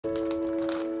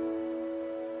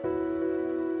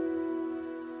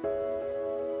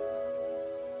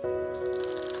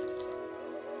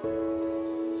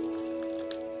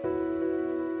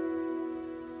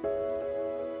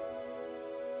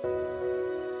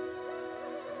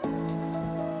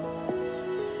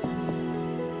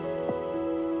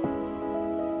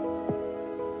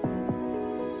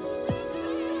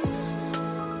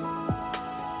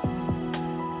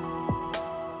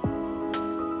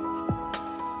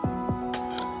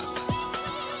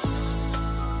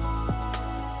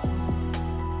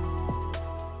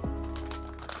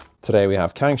Today we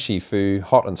have Kang Shifu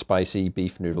hot and spicy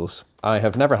beef noodles. I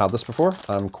have never had this before.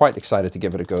 I'm quite excited to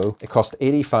give it a go. It cost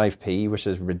 85p, which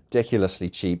is ridiculously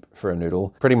cheap for a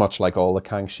noodle. Pretty much like all the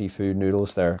Kang Shifu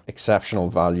noodles, they're exceptional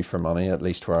value for money, at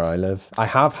least where I live. I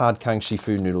have had Kang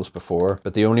Shifu noodles before,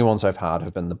 but the only ones I've had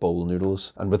have been the bowl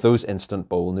noodles. And with those instant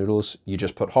bowl noodles, you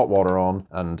just put hot water on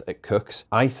and it cooks.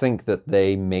 I think that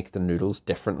they make the noodles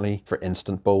differently for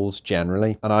instant bowls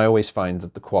generally. And I always find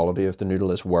that the quality of the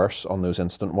noodle is worse on those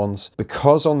instant ones.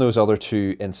 Because on those other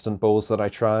two instant bowls that I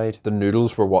tried, the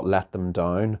noodles were what let them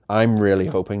down. I'm really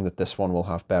hoping that this one will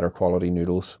have better quality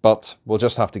noodles, but we'll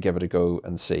just have to give it a go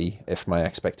and see if my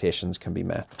expectations can be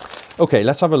met. Okay,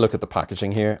 let's have a look at the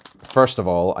packaging here. First of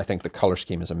all, I think the color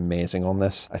scheme is amazing on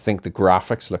this. I think the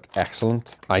graphics look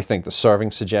excellent. I think the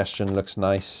serving suggestion looks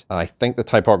nice. I think the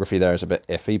typography there is a bit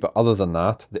iffy, but other than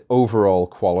that, the overall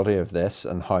quality of this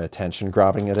and how attention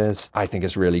grabbing it is, I think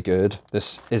is really good.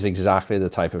 This is exactly the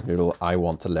type of noodle I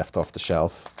want to lift off the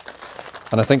shelf.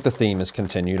 And I think the theme is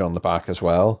continued on the back as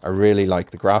well. I really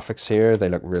like the graphics here. They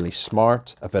look really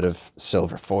smart. A bit of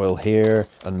silver foil here,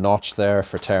 a notch there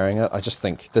for tearing it. I just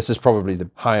think this is probably the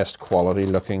highest quality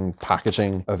looking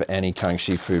packaging of any Kang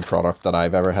Shifu product that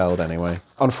I've ever held anyway.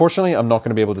 Unfortunately, I'm not going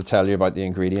to be able to tell you about the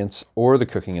ingredients or the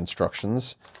cooking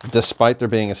instructions, despite there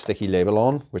being a sticky label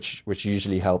on, which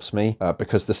usually helps me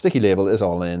because the sticky label is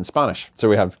all in Spanish. So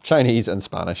we have Chinese and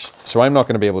Spanish. So I'm not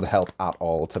going to be able to help at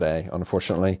all today,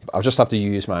 unfortunately. I'll just have to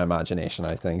use my imagination,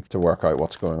 I think, to work out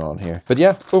what's going on here. But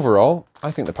yeah, overall, I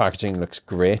think the packaging looks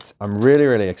great. I'm really,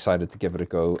 really excited to give it a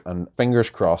go, and fingers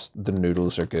crossed the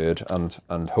noodles are good and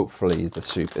hopefully the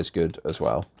soup is good as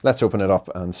well. Let's open it up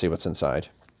and see what's inside.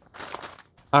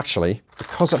 Actually,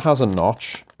 because it has a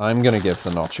notch, I'm going to give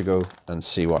the notch a go and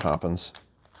see what happens.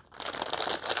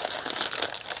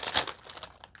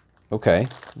 Okay,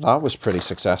 that was pretty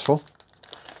successful.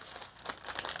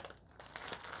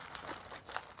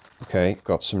 Okay,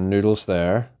 got some noodles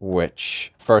there,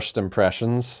 which first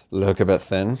impressions look a bit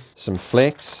thin. Some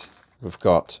flakes. We've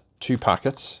got 2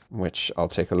 packets, which I'll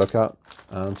take a look at,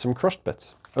 and some crushed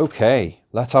bits. Okay,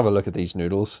 let's have a look at these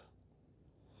noodles.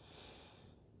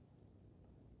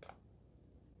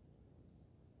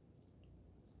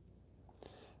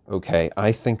 Okay,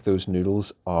 I think those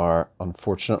noodles are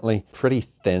unfortunately pretty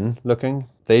thin looking.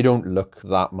 They don't look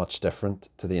that much different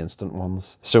to the instant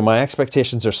ones. So my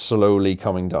expectations are slowly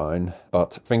coming down,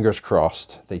 but fingers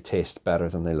crossed they taste better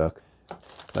than they look.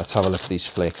 Let's have a look at these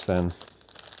flakes then.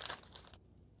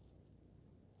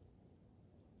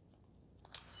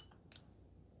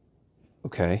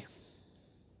 Okay.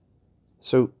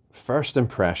 So first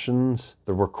impressions,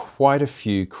 there were quite a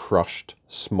few crushed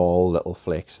small little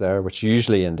flakes there, which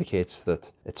usually indicates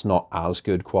that it's not as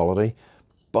good quality,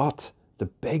 but the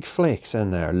big flakes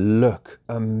in there look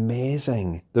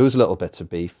amazing. Those little bits of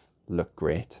beef look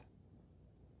great.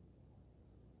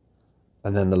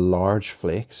 And then the large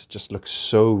flakes just look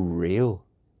so real.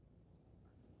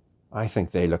 I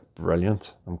think they look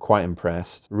brilliant. I'm quite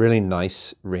impressed. Really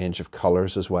nice range of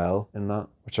colors as well in that,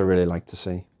 which I really like to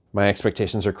see. My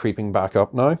expectations are creeping back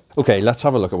up now. Okay, let's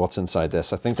have a look at what's inside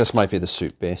this. I think this might be the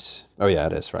soup base. Oh yeah,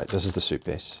 it is, right. This is the soup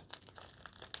base.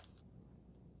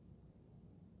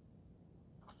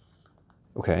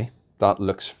 Okay, that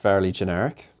looks fairly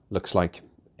generic. Looks like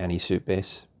any soup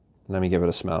base. Let me give it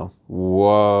a smell.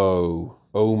 Whoa,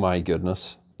 oh my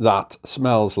goodness. That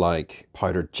smells like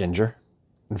powdered ginger.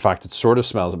 In fact, it sort of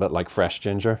smells a bit like fresh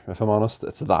ginger, if I'm honest.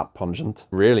 It's that pungent.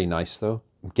 Really nice though.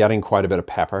 I'm getting quite a bit of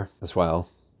pepper as well.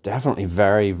 Definitely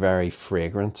very, very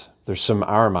fragrant. There's some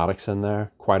aromatics in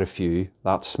there, quite a few.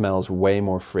 That smells way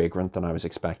more fragrant than I was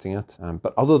expecting it.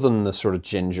 But other than the sort of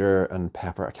ginger and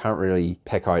pepper, I can't really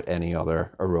pick out any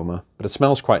other aroma. But it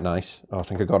smells quite nice. Oh, I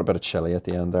think I got a bit of chili at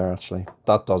the end there, actually.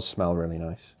 That does smell really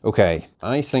nice. Okay,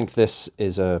 I think this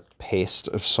is a paste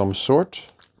of some sort.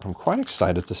 I'm quite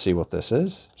excited to see what this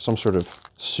is. Some sort of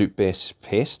soup-based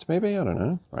paste, maybe? I don't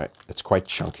know. Right, it's quite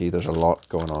chunky. There's a lot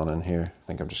going on in here. I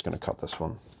think I'm just going to cut this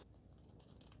one.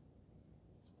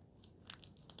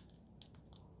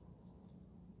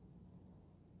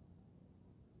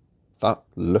 That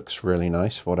looks really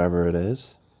nice, whatever it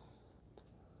is.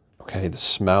 Okay, the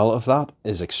smell of that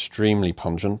is extremely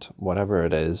pungent, whatever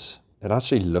it is. It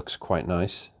actually looks quite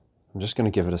nice. I'm just going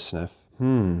to give it a sniff.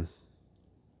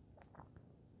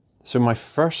 So my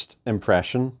first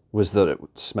impression was that it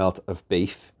smelt of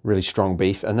beef, really strong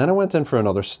beef. And then I went in for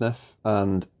another sniff.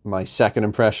 And my second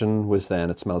impression was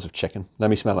then it smells of chicken. Let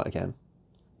me smell it again.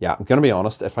 Yeah, I'm gonna be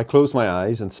honest, if I close my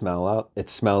eyes and smell that,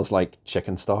 it smells like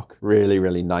chicken stock. Really,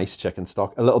 really nice chicken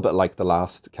stock. A little bit like the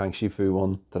last Kang Shifu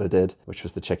one that I did, which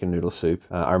was the chicken noodle soup.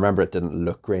 I remember it didn't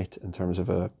look great in terms of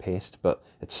a paste, but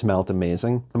it smelled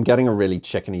amazing. I'm getting a really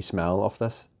chickeny smell off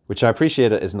this, which I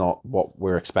appreciate it is not what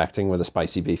we're expecting with a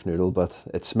spicy beef noodle, but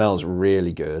it smells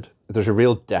really good. There's a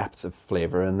real depth of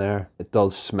flavor in there. It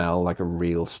does smell like a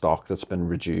real stock that's been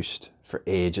reduced for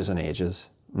ages and ages.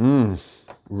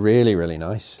 Really, really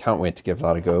nice. Can't wait to give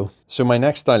that a go. So my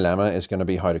next dilemma is going to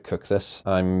be how to cook this.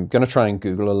 I'm going to try and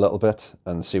Google a little bit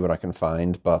and see what I can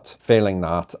find, but failing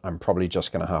that, I'm probably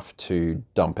just going to have to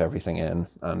dump everything in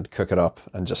and cook it up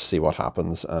and just see what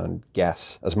happens and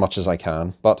guess as much as I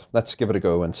can. But let's give it a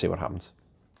go and see what happens.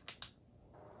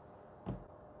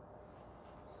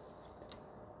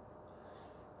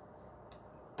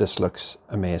 This looks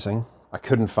amazing. I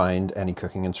couldn't find any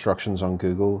cooking instructions on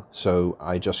Google, so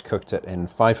I just cooked it in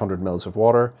 500 mils of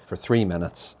water for 3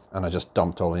 minutes, and I just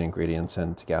dumped all the ingredients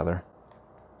in together.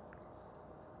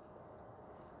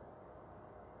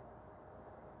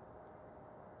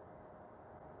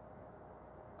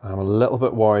 I'm a little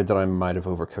bit worried that I might have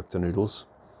overcooked the noodles,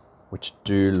 which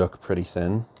do look pretty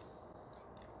thin.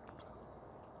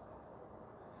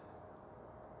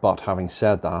 But having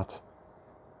said that,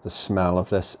 the smell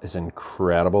of this is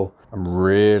incredible. I'm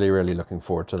really, really looking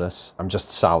forward to this. I'm just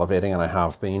salivating, and I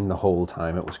have been the whole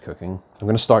time it was cooking. I'm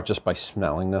going to start just by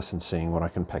smelling this and seeing what I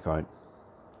can pick out.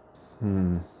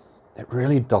 It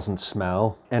really doesn't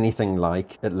smell anything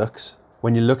like it looks.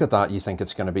 When you look at that, you think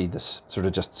it's going to be this sort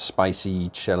of just spicy,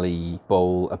 chili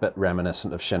bowl, a bit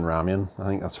reminiscent of Shin Ramen. I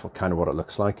think that's kind of what it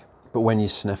looks like. But when you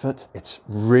sniff it, it's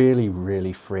really,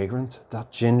 really fragrant.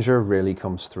 That ginger really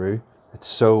comes through. It's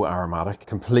so aromatic,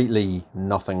 completely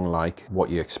nothing like what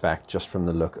you expect just from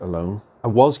the look alone. I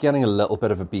was getting a little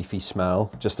bit of a beefy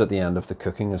smell just at the end of the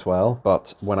cooking as well,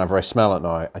 but whenever I smell it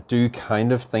now, I do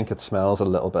kind of think it smells a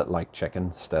little bit like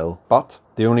chicken still. But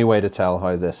the only way to tell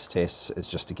how this tastes is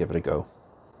just to give it a go.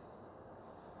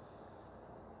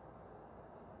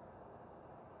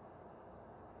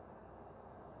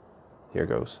 Here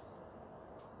goes.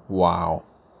 Wow.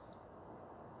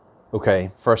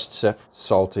 Okay, first sip,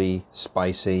 salty,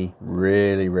 spicy,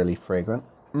 really, really fragrant.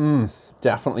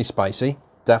 Definitely spicy.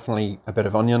 Definitely a bit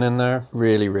of onion in there.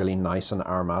 Really, really nice and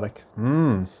aromatic.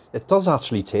 It does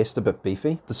actually taste a bit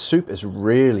beefy. The soup is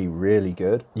really, really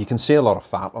good. You can see a lot of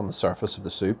fat on the surface of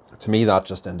the soup. To me, that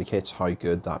just indicates how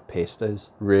good that paste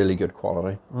is. Really good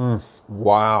quality.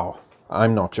 Wow.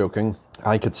 I'm not joking.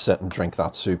 I could sit and drink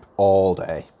that soup all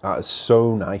day. That is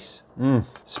so nice.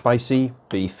 Spicy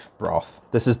beef broth.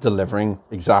 This is delivering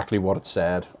exactly what it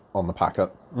said on the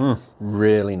packet.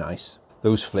 Really nice.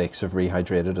 Those flakes have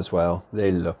rehydrated as well.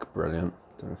 They look brilliant.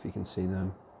 Don't know if you can see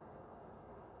them.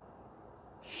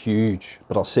 Huge,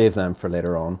 but I'll save them for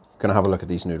later on. Gonna have a look at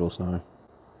these noodles now.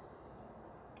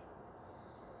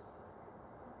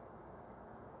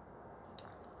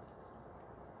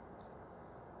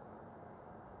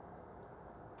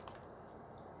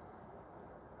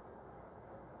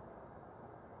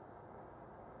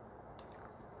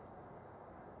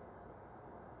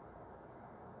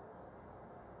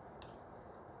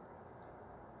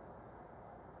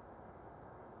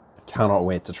 Cannot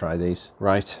wait to try these.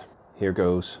 Right, here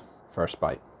goes. First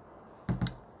bite.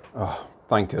 Oh,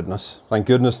 thank goodness. Thank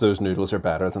goodness those noodles are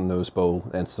better than those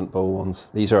instant bowl ones.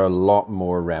 These are a lot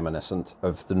more reminiscent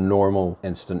of the normal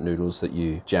instant noodles that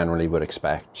you generally would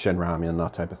expect. Shin Ramen,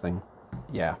 that type of thing.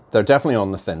 Yeah, they're definitely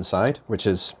on the thin side, which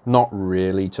is not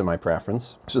really to my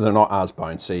preference. So they're not as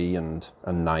bouncy and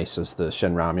nice as the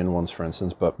Shin Ramen ones, for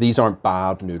instance, but these aren't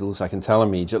bad noodles. I can tell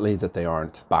immediately that they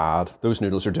aren't bad. Those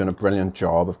noodles are doing a brilliant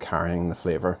job of carrying the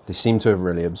flavor. They seem to have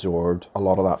really absorbed a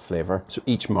lot of that flavor. So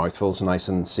each mouthful's nice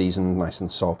and seasoned, nice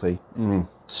and salty.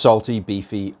 Salty,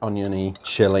 beefy, oniony,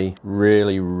 chili,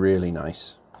 really, really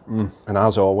nice. And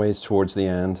as always, towards the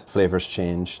end, flavors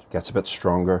change, gets a bit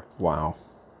stronger. Wow.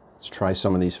 Let's try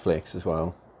some of these flakes as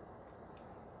well.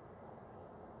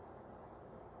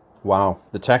 Wow,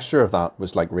 the texture of that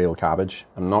was like real cabbage.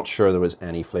 I'm not sure there was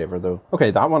any flavor though.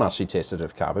 Okay, that one actually tasted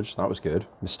of cabbage. That was good.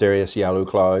 Mysterious yellow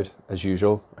cloud, as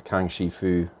usual. A Kang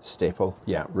Shifu staple.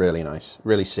 Yeah, really nice.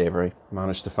 Really savory.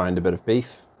 Managed to find a bit of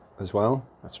beef as well.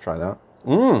 Let's try that.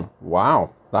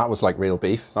 Wow. That was like real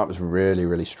beef. That was really,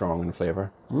 really strong in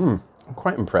flavor. I'm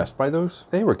quite impressed by those.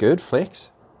 They were good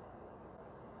flakes.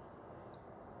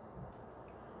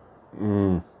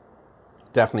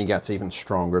 Definitely gets even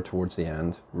stronger towards the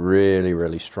end. Really,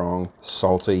 really strong,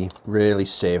 salty, really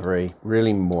savory,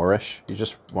 really Moorish. You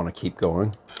just want to keep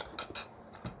going.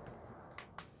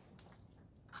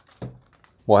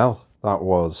 Well, that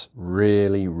was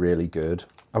really, really good.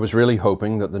 I was really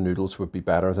hoping that the noodles would be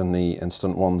better than the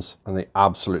instant ones, and they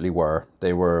absolutely were.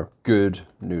 They were good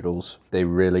noodles. They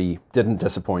really didn't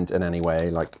disappoint in any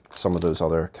way like some of those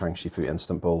other Kang Shifu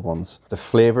instant bowl ones. The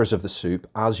flavors of the soup,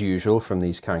 as usual from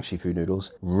these Kang Shifu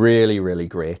noodles, really, really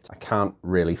great. I can't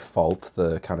really fault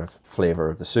the kind of flavor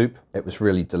of the soup. It was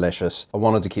really delicious. I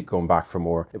wanted to keep going back for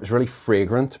more. It was really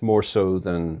fragrant, more so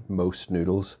than most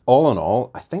noodles. All in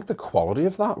all, I think the quality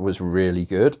of that was really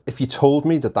good. If you told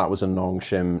me that that was a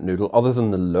Nongshim noodle, other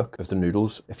than the look of the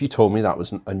noodles, if you told me that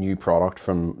was a new product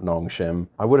from Nongshim,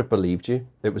 I would have believed you.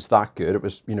 It was that good. It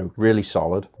was, you know, really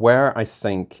solid. Where I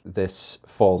think this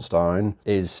falls down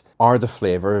is, are the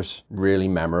flavors really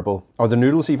memorable? Are the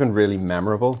noodles even really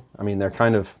memorable? I mean, they're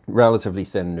kind of relatively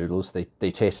thin noodles.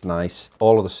 They taste nice.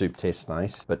 All of the soup tastes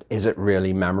nice, but is it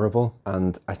really memorable?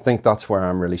 And I think that's where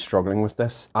I'm really struggling with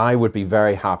this. I would be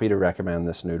very happy to recommend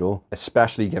this noodle,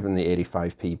 especially given the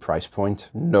 85p price point.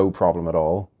 No problem at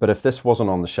all. But if this wasn't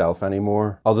on the shelf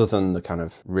anymore, other than the kind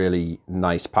of really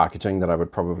nice packaging that I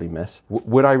would probably miss,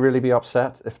 would I really be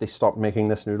upset if they stopped making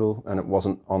this noodle and it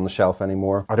wasn't on the shelf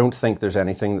anymore? I don't think there's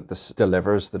anything that this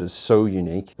delivers that is so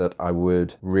unique that I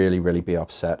would really, really be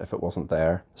upset if it wasn't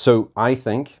there. So I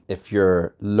think if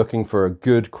you're looking for a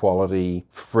good quality,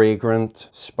 fragrant,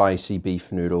 spicy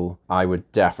beef noodle, I would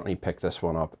definitely pick this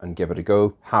one up and give it a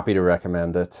go. Happy to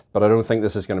recommend it, but I don't think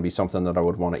this is going to be something that I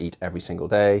would want to eat every single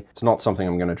day. It's not something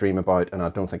I'm going to dream about, and I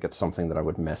don't think it's something that I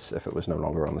would miss if it was no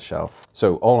longer on the shelf.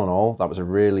 So all in all, that was a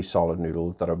really solid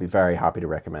noodle that I'd be very happy to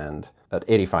recommend. At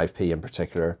 85p in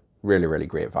particular, really, really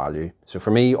great value. So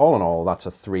for me, all in all, that's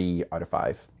a 3 out of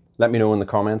 5. Let me know in the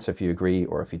comments if you agree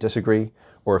or if you disagree,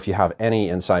 or if you have any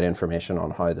inside information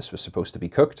on how this was supposed to be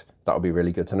cooked. That would be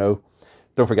really good to know.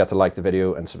 Don't forget to like the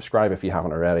video and subscribe if you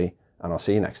haven't already, and I'll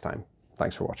see you next time.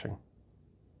 Thanks for watching.